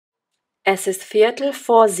Es ist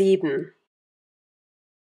 7:15.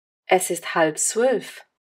 Es ist 11:30.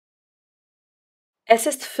 Es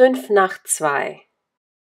ist 2:05.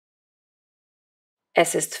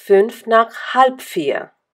 Es ist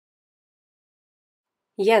 3:55.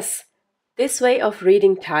 Yes, this way of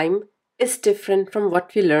reading time is different from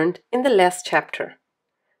what we learned in the last chapter.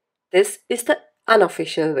 This is the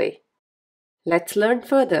unofficial way. Let's learn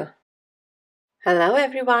further. Hello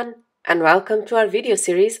everyone, and welcome to our video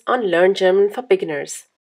series on Learn German for Beginners.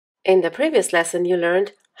 In the previous lesson you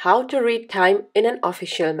learned how to read time in an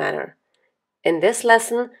official manner. In this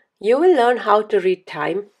lesson, you will learn how to read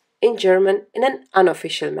time in German in an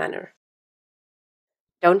unofficial manner.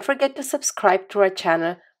 Don't forget to subscribe to our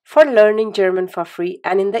channel for learning German for free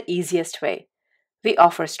and in the easiest way. We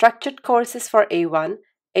offer structured courses for A1,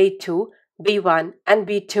 A2, B1 and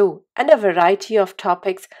B2 and a variety of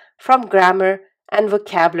topics from grammar and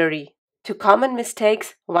vocabulary to common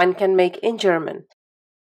mistakes one can make in German.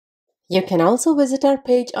 You can also visit our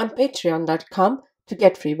page on patreon.com to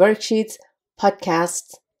get free worksheets,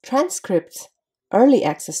 podcasts, transcripts, early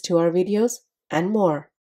access to our videos, and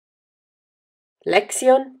more.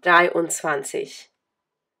 Lektion 23.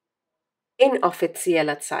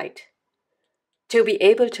 Inoffizielle Zeit. To be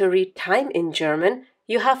able to read time in German,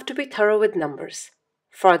 you have to be thorough with numbers.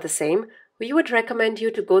 For the same, we would recommend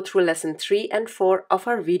you to go through lesson 3 and 4 of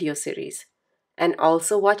our video series, and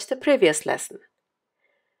also watch the previous lesson.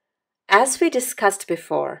 As we discussed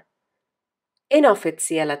before,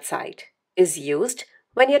 inoffizielle Zeit is used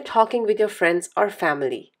when you're talking with your friends or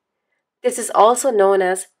family. This is also known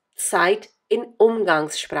as Zeit in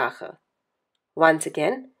Umgangssprache. Once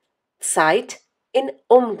again, Zeit in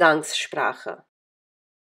Umgangssprache.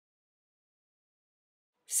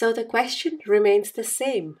 So the question remains the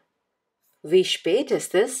same. Wie spät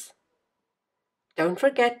ist es? Don't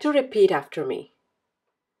forget to repeat after me.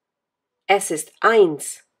 Es ist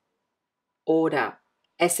 1 oder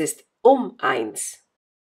es ist 1.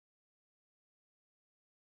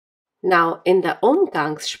 Now, in the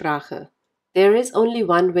Umgangssprache, there is only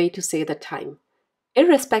one way to say the time,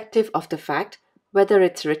 irrespective of the fact whether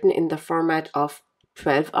it's written in the format of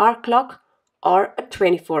 12-hour clock or a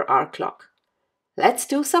 24-hour clock. Let's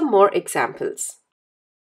do some more examples.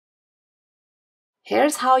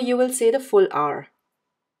 Here's how you will say the full hour.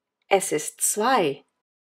 Es ist 2.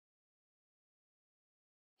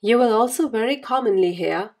 You will also very commonly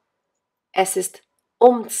hear Es ist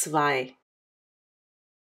 2.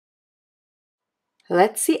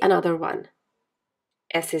 Let's see another one.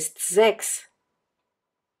 Es ist 6.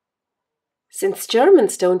 Since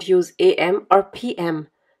Germans don't use AM or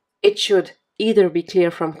PM, it should either be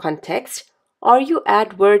clear from context or you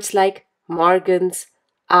add words like morgens,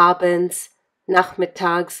 abends,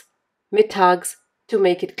 nachmittags, mittags to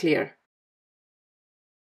make it clear.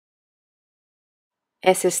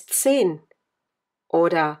 Es ist 10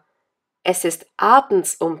 oder es ist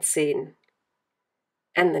abends 10.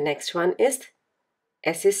 And the next one is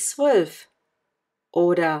Es ist 12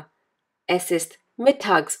 oder es ist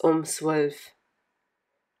mittags 12.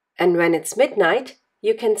 And when it's midnight,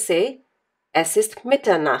 you can say Es ist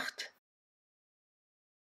Mitternacht.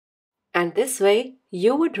 And this way,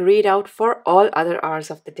 you would read out for all other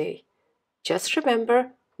hours of the day. Just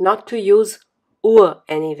remember not to use Uhr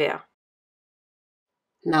anywhere.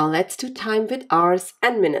 Now let's do time with hours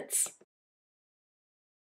and minutes.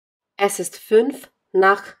 Es ist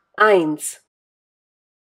 1:05.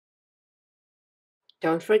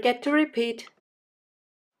 Don't forget to repeat.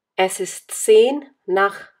 Es ist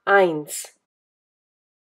 1:10.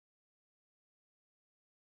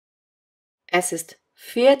 Es ist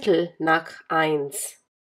 1:15.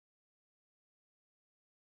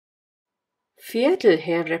 Viertel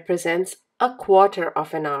here represents a quarter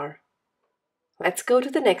of an hour. Let's go to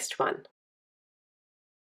the next one.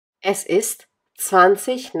 Es ist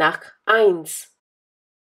 1:20.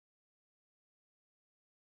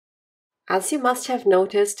 As you must have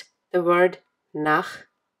noticed, the word nach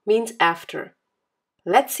means after.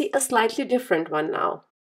 Let's see a slightly different one now.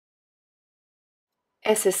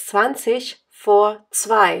 Es ist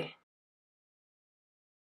 2:20.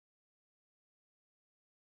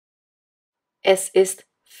 Es ist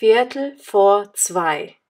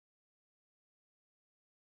 2:15.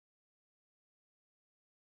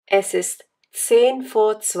 Es ist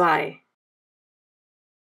 2:10.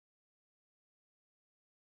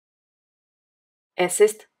 Es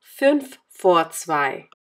ist 2:05.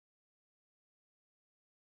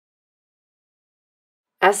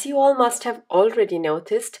 As you all must have already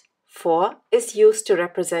noticed, 4 is used to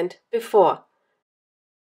represent before.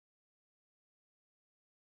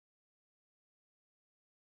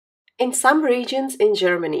 In some regions in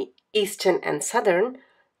Germany, Eastern and Southern,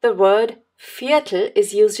 the word Viertel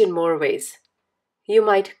is used in more ways. You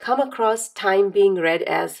might come across time being read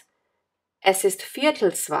as Es ist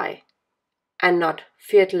Viertel zwei and not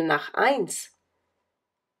Viertel nach eins.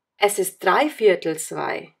 Es ist dreiviertel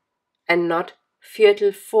zwei and not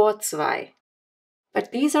Viertel vor zwei.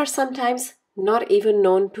 But these are sometimes not even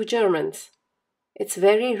known to Germans. It's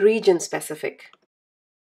very region specific.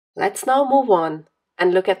 Let's now move on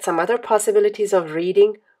and look at some other possibilities of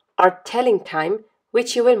reading or telling time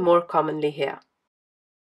which you will more commonly hear.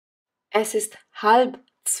 Es ist halb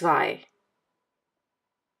zwei.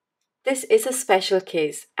 This is a special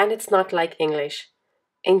case and it's not like English.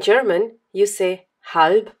 In German, you say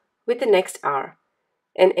halb with the next R.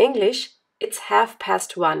 In English, it's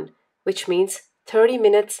 1:30, which means 30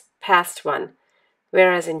 minutes past 1.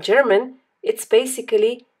 Whereas in German, it's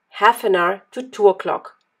basically half an hour to 2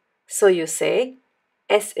 o'clock. So you say,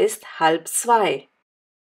 es ist halb zwei.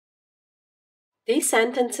 These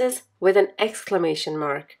sentences with an exclamation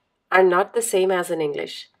mark are not the same as in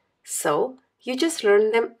English. So you just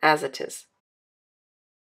learn them as it is.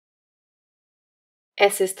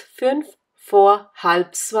 Es ist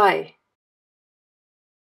 1:05.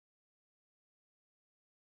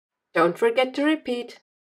 Don't forget to repeat.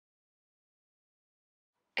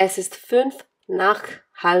 Es ist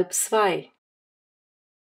 1:05.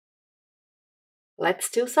 Let's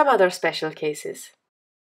do some other special cases.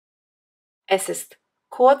 Es ist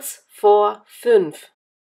kurz vor 5.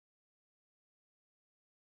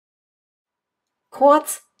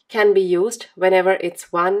 Kurz can be used whenever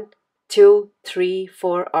it's 1, 2, 3,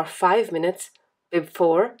 4, or 5 minutes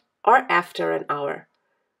before or after an hour.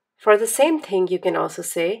 For the same thing, you can also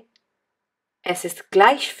say Es ist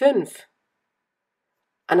gleich 5.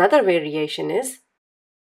 Another variation is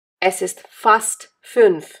Es ist fast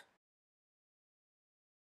 5.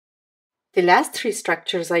 The last three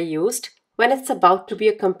structures are used when it's about to be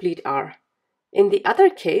a complete hour. In the other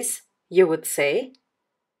case, you would say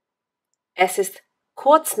Es ist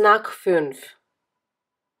kurz nach 5.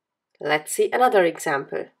 Let's see another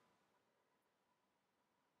example.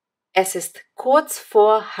 Es ist kurz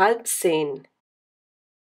vor 9:30.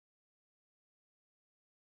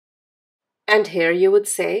 And here you would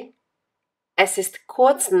say Es ist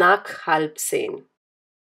kurz nach 9:30.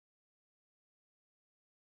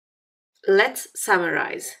 Let's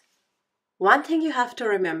summarize. One thing you have to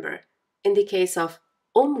remember in the case of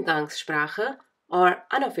Umgangssprache or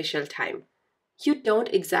unofficial time, you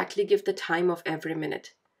don't exactly give the time of every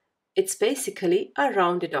minute. It's basically a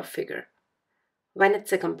rounded off figure. When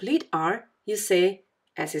it's a complete hour, you say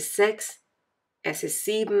es ist 6, es ist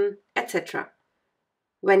 7, etc.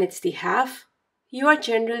 When it's the half, you are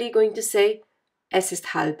generally going to say es ist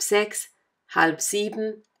 5:30,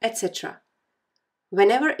 6:30, etc.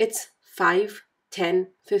 Whenever it's 5, 10,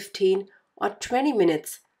 15, or 20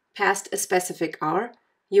 minutes past a specific hour,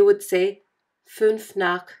 you would say 5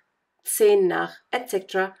 nach, 10 nach,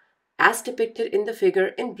 etc. as depicted in the figure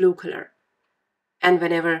in blue color. And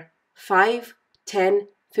whenever 5, 10,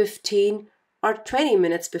 15, or 20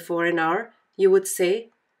 minutes before an hour, you would say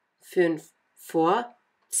 5 vor,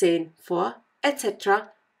 10 vor,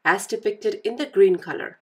 etc. as depicted in the green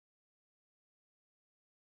color.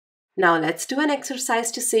 Now let's do an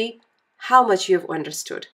exercise to see how much you have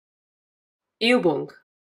understood. Übung.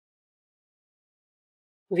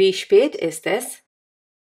 Wie spät ist es?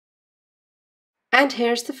 And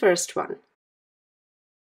here's the first one.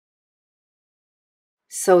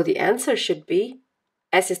 So the answer should be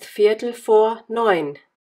Es ist 9:15.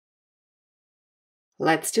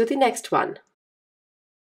 Let's do the next one.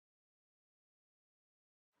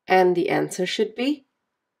 And the answer should be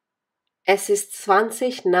Es ist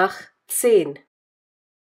 20 nach 10.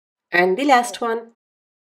 And the last one.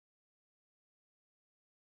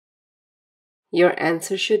 Your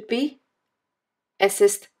answer should be Es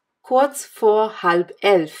ist kurz vor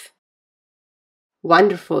 10:30.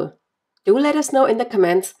 Wonderful! Do let us know in the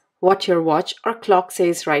comments what your watch or clock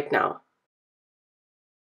says right now.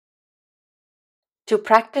 To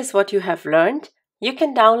practice what you have learned, you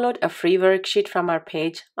can download a free worksheet from our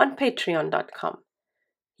page on patreon.com.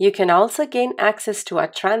 You can also gain access to our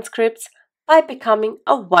transcripts by becoming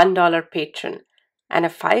a $1 patron and a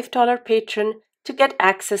 $5 patron to get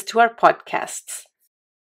access to our podcasts.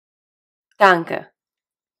 Danke!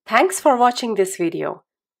 Thanks for watching this video.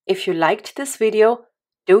 If you liked this video,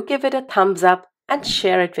 do give it a thumbs up and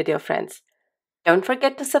share it with your friends. Don't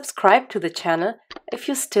forget to subscribe to the channel if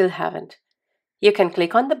you still haven't. You can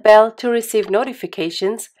click on the bell to receive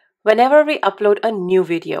notifications whenever we upload a new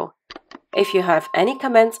video. If you have any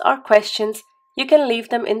comments or questions, you can leave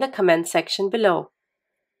them in the comment section below.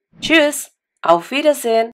 Tschüss, auf Wiedersehen!